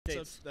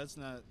States. That's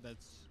not.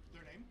 That's.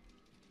 Their name?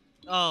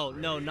 Oh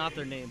no, not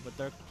their name, but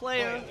their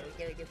player. Oh,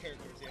 yeah, their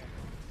characters, yeah.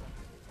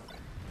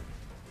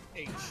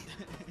 H.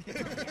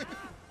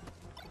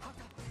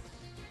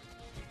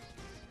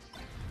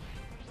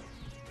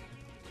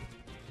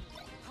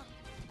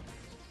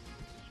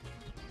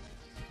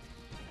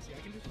 See, I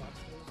can do Fox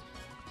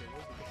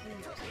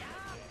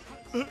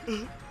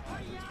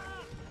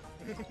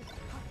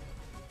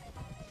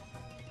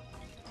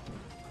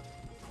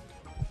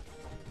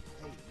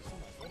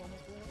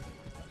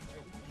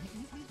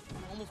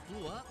Almost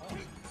blew up.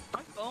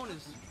 My phone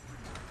is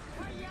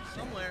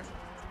somewhere.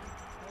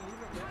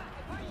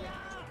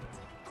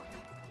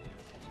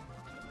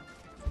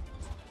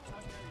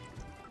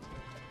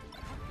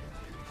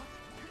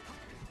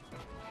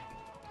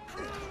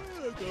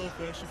 Go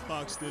fashion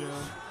Fox did it.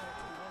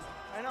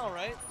 I know,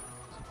 right?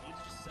 You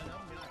just set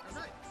up and be like, all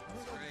right,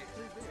 let's go play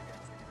video game.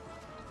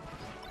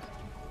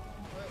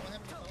 What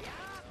happened to Fox? That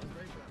was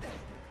great.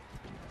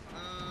 I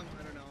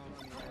don't know, I'm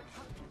on the edge.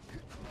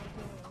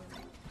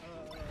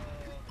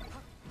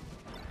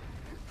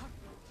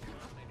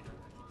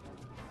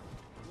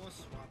 We'll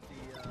swap the,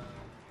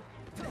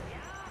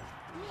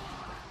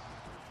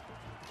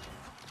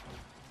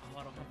 Oh,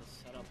 I don't have the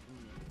setup.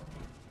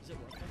 Does it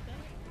work like that?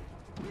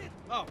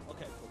 Oh,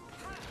 okay, cool.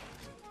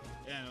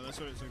 Yeah, no, that's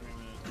what it took me a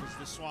minute. Because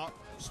the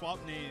swap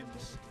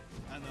names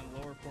and then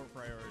lower port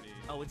priority.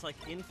 Oh, it's like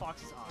in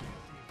Fox's eye.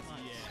 Nice.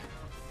 Yeah.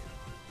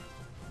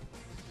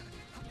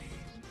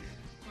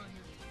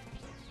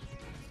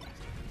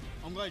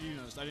 I'm glad you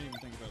noticed. I didn't even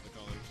think about the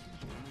colors.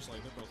 I'm just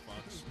like, they're both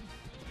Fox.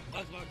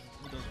 Fox, Fox.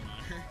 It doesn't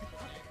matter.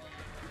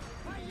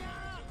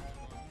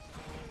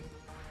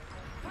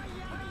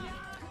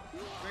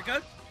 Very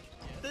good.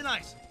 They're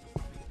nice.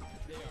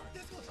 they are.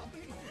 This goes up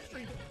here.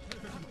 Straight up.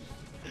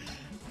 I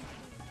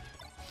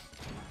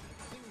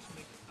think we should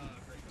make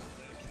great guns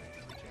actually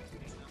every chance we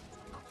get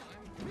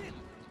now.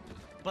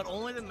 But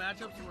only the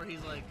matchups where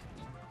he's like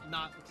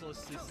not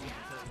closely seen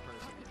to the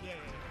person. Yeah.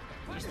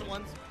 Just the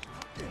ones. I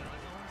want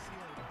to see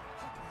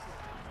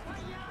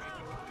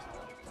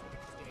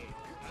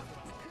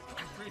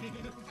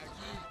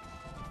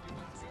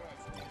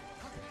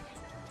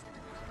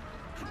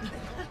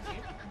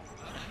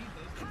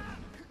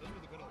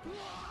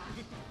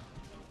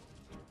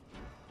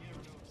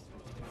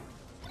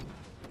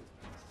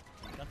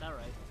Got that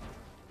right.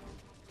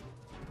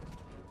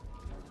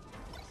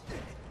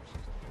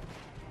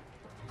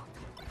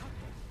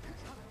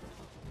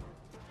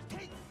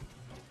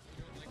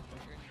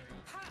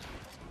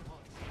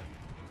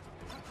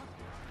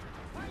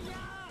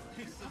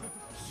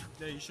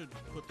 Yeah, you should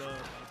put the.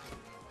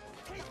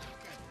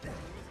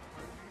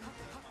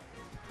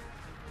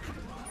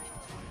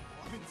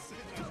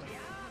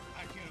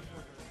 I can't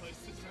afford to replace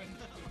this right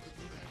now.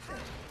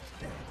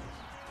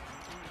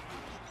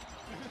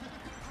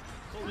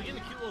 Well, we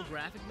getting a cute little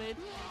graphic made?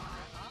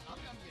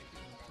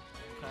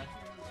 Okay.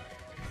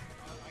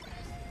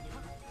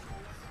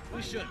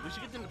 We should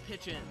get them to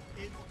pitch in.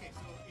 Okay,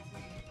 so if we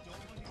don't want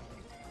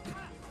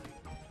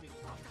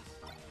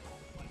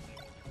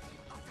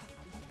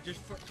to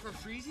Just for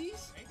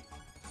freezies?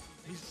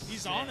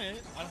 He's on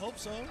it. I hope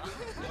so.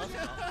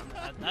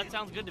 That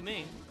sounds good to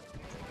me.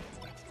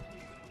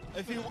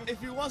 If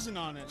he wasn't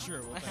on it,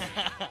 sure. We'll take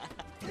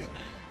it.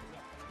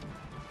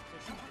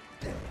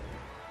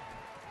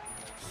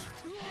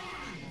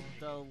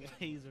 The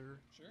laser.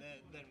 Sure.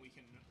 Then we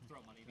can throw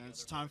money. And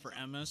it's time for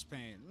MS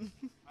Paint.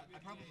 I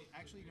probably,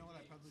 actually, you know what? I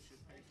probably should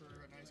pay for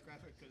a nice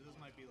graphic because this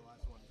might be the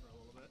last one for a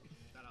little bit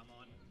that I'm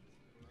on.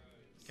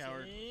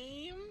 Coward.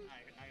 Same.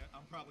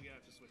 I'm probably gonna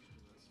have to switch to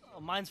this. Oh,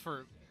 mine's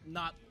for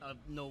not a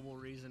noble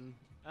reason.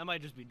 I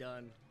might just be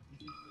done.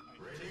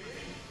 Retire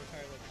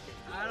like a kid.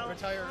 I don't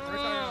Retire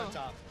know. on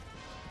top.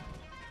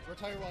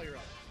 Retire while you're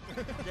up.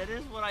 That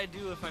is what I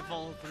do if I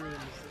follow through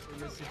in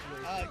this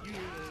situation.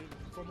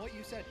 From what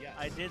you said, yes.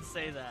 I did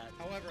say that.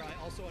 However, I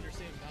also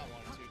understand not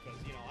wanting to because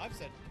I've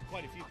said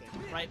quite a few things.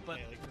 Right, but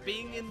Hey, like,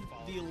 being in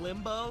the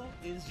limbo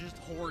is just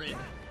horrid.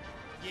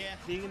 Yeah.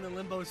 Being in the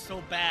limbo is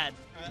so bad.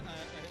 I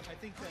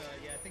think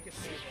I think it's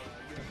more of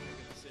you have to make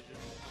a decision.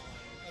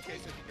 Okay,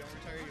 so if you don't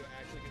retire, you're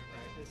actually gonna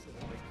practice and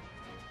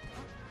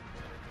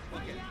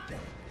okay.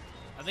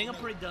 I think I'm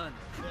pretty done.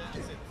 The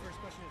first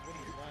question is, what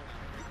do you want?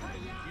 Do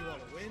you want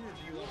to win or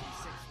do you want to be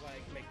Six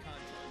Flag, make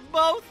content?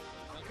 Both.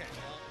 Okay,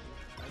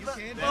 well, you But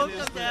can both do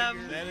of that.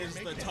 them. That is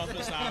the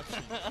toughest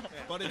option,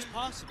 but it's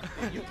possible.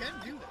 You can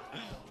do that.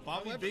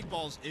 Bobby However- Big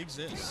Balls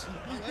exists.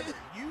 However,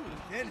 you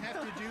then have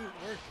to do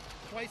work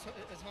twice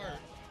as hard,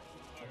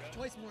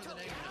 twice more than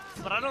anyone else.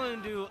 But I don't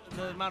even do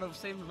the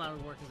same amount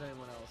of work as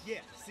anyone else. Yeah,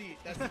 see,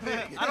 that's the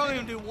thing. I don't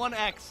even do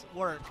 1x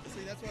work.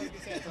 See, that's what I was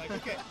gonna say. It's like,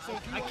 okay, so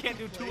if you I want can't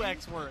to do play,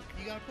 2x work.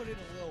 You gotta put in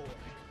a little work.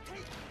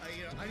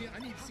 I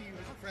need to see you in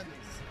the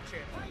friendlies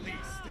channel at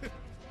least,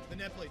 the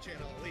Netplay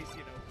channel at least.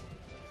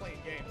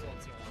 Playing games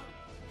once in a while.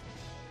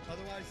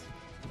 Otherwise,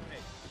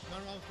 hey,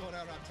 nothing wrong with going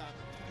out on top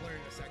and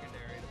learning a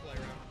secondary to play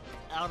around.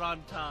 Out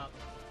on top.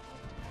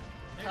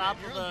 Hey, Top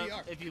man, of you're on the.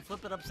 VR. If you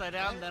flip it upside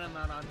down, then I'm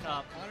out on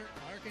top. Honor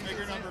can Bigger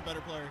do the number, same.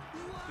 better player.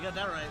 You got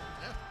that right.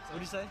 Yeah,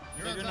 What'd you say?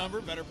 You're on Bigger top.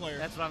 number, better player.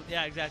 That's what I'm.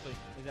 Yeah, exactly.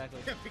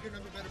 Exactly. Yeah, bigger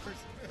number, better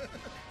person.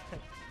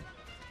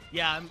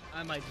 Yeah,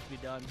 I might just be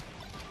done. You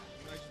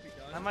might just be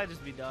done. I might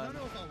just be I done. don't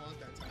know if I want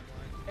that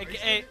timeline. Are you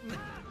AKA, sure?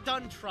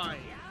 done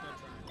trying. Not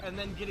trying. And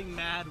then getting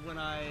mad when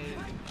I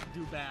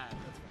do bad.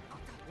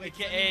 Wait,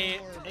 AKA,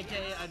 send me more-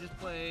 AKA, I just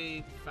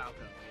play Falco.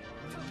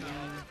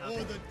 Oh,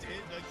 the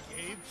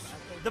Gabe.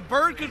 The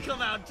bird could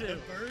come out The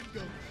too. bird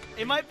go.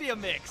 It might be a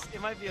mix.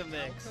 It might be a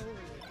mix. Falco or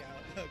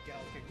the Gal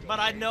can go But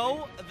I crazy.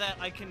 know that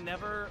I can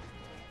never,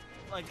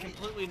 like,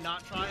 completely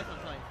not try if I'm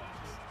playing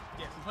Fox.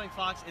 Yes. If I'm playing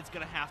Fox, it's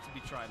gonna have to be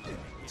try mode.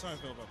 That's how I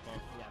feel about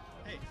both. Yeah.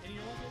 Hey, and you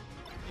know what?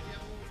 If you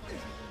have a little fun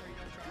season where you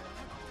don't try it,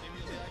 maybe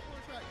you'll be like, I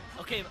want to try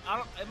it. Okay, I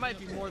don't, it might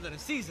be more than a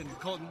season,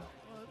 Colton.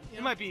 Well, you It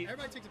know, might be-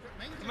 Everybody takes a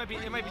break. It might be.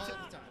 It might be. all the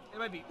time. It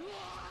might be.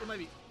 It might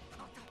be.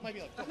 Might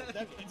be like a couple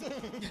decades. You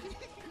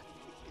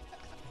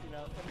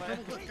know. It Got might,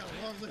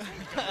 a long list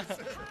of guys.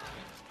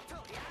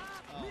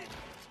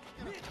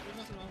 You know, there's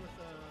nothing wrong with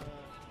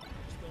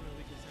just going to a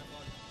weekly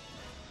sample.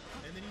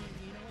 And then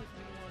you know what? If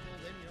you don't want to go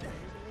then, you know what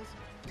your goal is?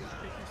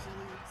 Pick your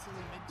silly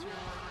mid-tier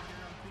and get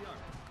it on PR.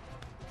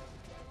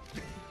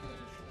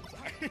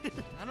 Sorry.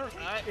 I don't.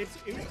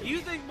 Do you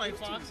think my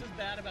Fox is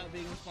bad about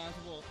being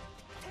responsible?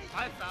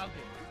 I have Falcon.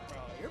 Bro,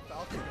 your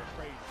Falcons are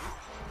crazy.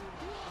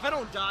 If I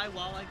don't die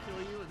while I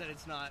kill you, then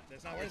it's not.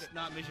 That's not worth it's it.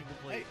 not mission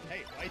complete.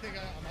 Hey, why do you think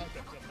I'm out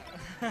there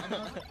somehow?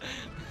 I'm out.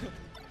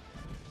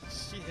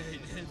 Shit,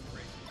 it's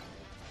crazy.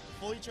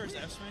 Fully charged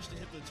F smash to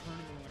hit the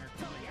tournament winner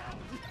coming out.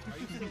 Are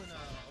you feeling,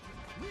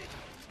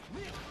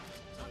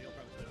 so you'll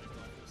probably play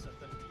like a set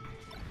then?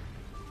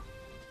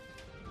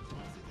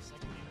 Honestly, the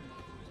second game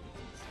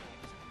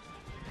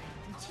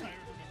I'm trying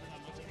to remember how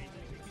much I hate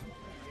that game.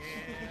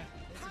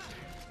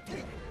 Yeah.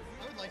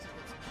 I would like to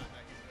put some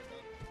combat games in it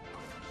though.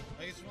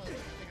 Like it's one of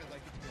those I think I'd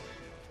like to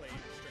play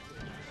strictly.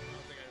 I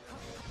don't think I'd ever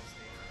play the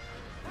stage.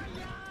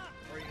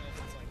 Or you know if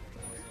it's like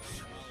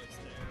while it's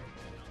there,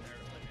 down there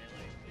to play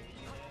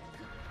melee.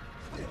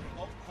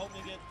 Hope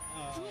we get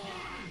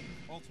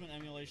ultimate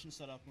emulation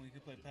set up and we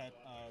can play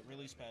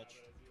release patch.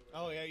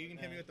 Oh yeah, you can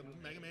hit me with the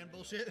Mega Man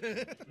bullshit.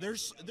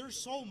 There's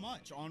so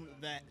much on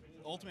that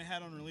Ultimate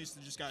had on release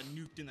that just got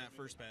nuked in that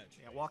first patch.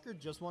 Yeah, Walker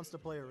just wants to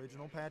play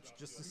original patch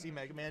just to see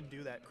Mega Man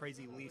do that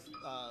crazy leaf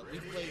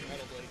blade,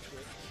 metal blade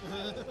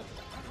shit.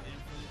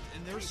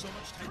 And there's so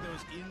much tech that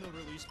was in the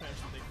release patch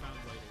that they found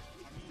later.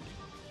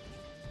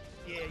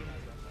 Yeah, you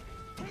might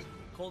as well.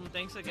 Colton,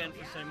 thanks again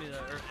for sending me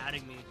or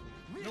adding me.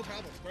 No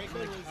problem. Great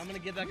I'm gonna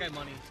give that guy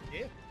money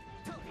Yeah.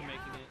 for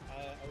making it.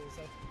 I will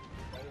say,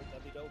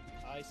 that'd be dope.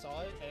 I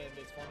saw it, and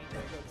it's funny,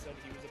 Grego said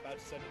he was about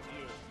to send it to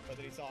you, but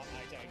then he saw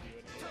I tagged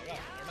you, and he's like, oh,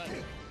 never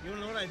mind. You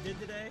wanna know what I did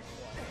today?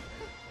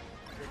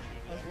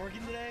 I was working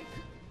today,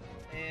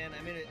 and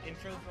I made an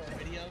intro for our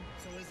video.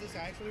 So does this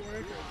actually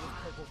work, or does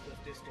Purple Flip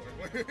Discord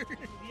work?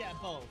 Yeah,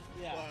 both.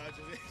 Yeah.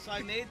 Watch it. So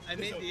I made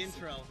the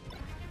intro,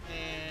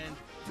 and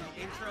the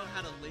intro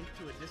had a link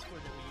to a Discord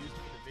that we used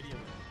for the video,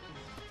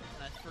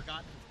 and I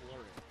forgot to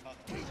blur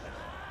it.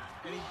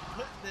 And he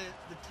put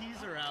the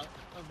teaser out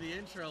of the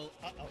intro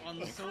on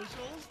the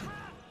socials,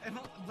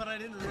 but I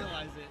didn't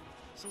realize it.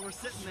 So we're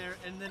sitting there,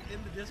 and then in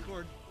the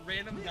Discord,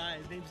 random guy,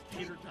 his name's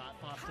Tater Tot,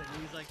 pops in,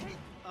 and he's like, you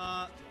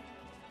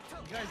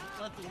guys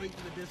left the link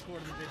to the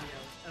Discord of the video,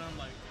 and I'm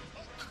like,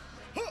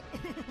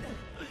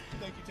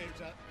 Thank you, Tater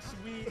Tot.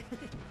 sweet.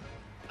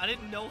 I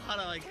didn't know how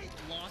to like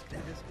lock the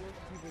Discord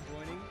for people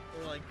joining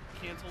or like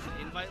cancel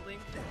the invite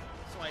link,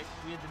 so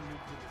we had to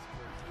nuke the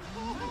Discord.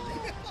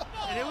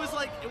 And it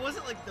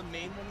wasn't like the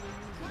main one we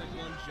used, it was like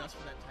one just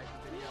for that type of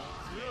video.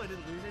 So we really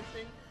didn't lose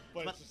anything.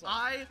 But But it's just like-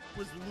 I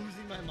was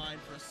losing my mind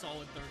for a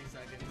solid 30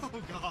 seconds.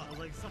 Oh god. I was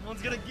like,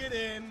 someone's gonna get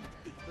in.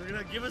 They're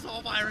gonna give us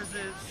all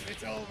viruses.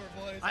 It's over,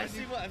 boys. I've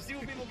seen what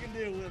people can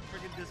do with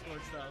freaking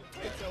Discord stuff.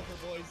 It's over,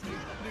 boys.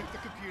 Nuke the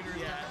computer.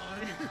 Yeah.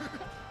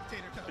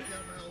 Tater Tot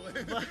down the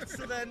hallway. But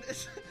so then,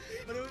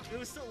 but it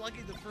was so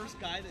lucky. The first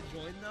guy that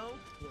joined though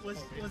was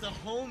a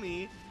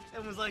homie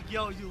and was like,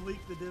 "Yo, you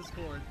leaked the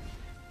Discord,"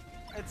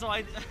 and so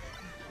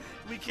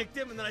we kicked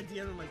him, and then I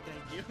DM'd him like,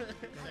 "Thank you,"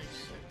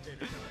 Thanks, Tater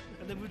Tot.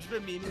 and then we've just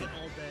been memeing it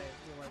all day.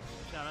 We're like,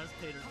 "Shout out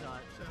to Tater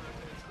Tot, Shout out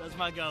Tater Tot. that's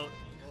my goat."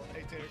 Well,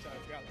 hey, Tater Tot,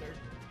 if you're out there,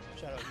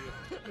 shout out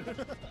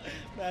you.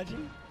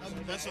 Imagine.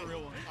 That's a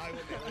real one. I will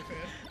be a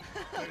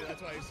fan. Maybe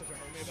that's why he's such a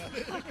homie about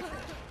it.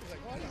 He's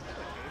like, why not?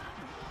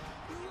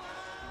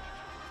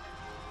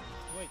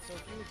 Wait, so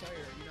if you retire,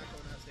 are you not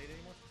going out of state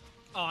anymore?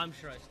 Oh, I'm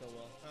sure I still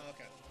will. Oh,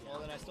 okay. Well,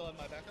 then I still have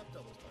my backup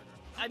doubles partner.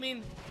 I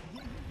mean,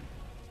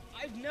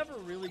 I've never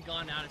really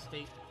gone out of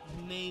state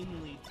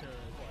mainly to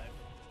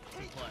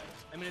play.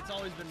 I mean, it's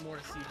always been more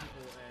to see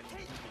people and do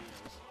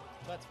videos.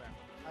 That's fair.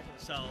 I can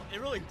So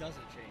it really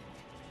doesn't change.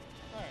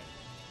 Alright.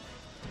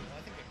 Well,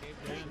 I think that Gabe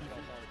Yeah, really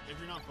felt hard. if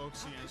you're not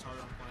focusing as hard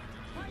on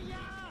playing, then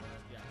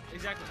Yeah,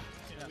 exactly.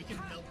 Yeah, we can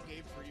melt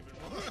Gabe for even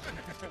more.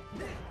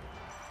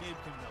 Gabe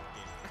can help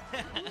Gabe.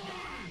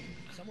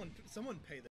 Someone pay the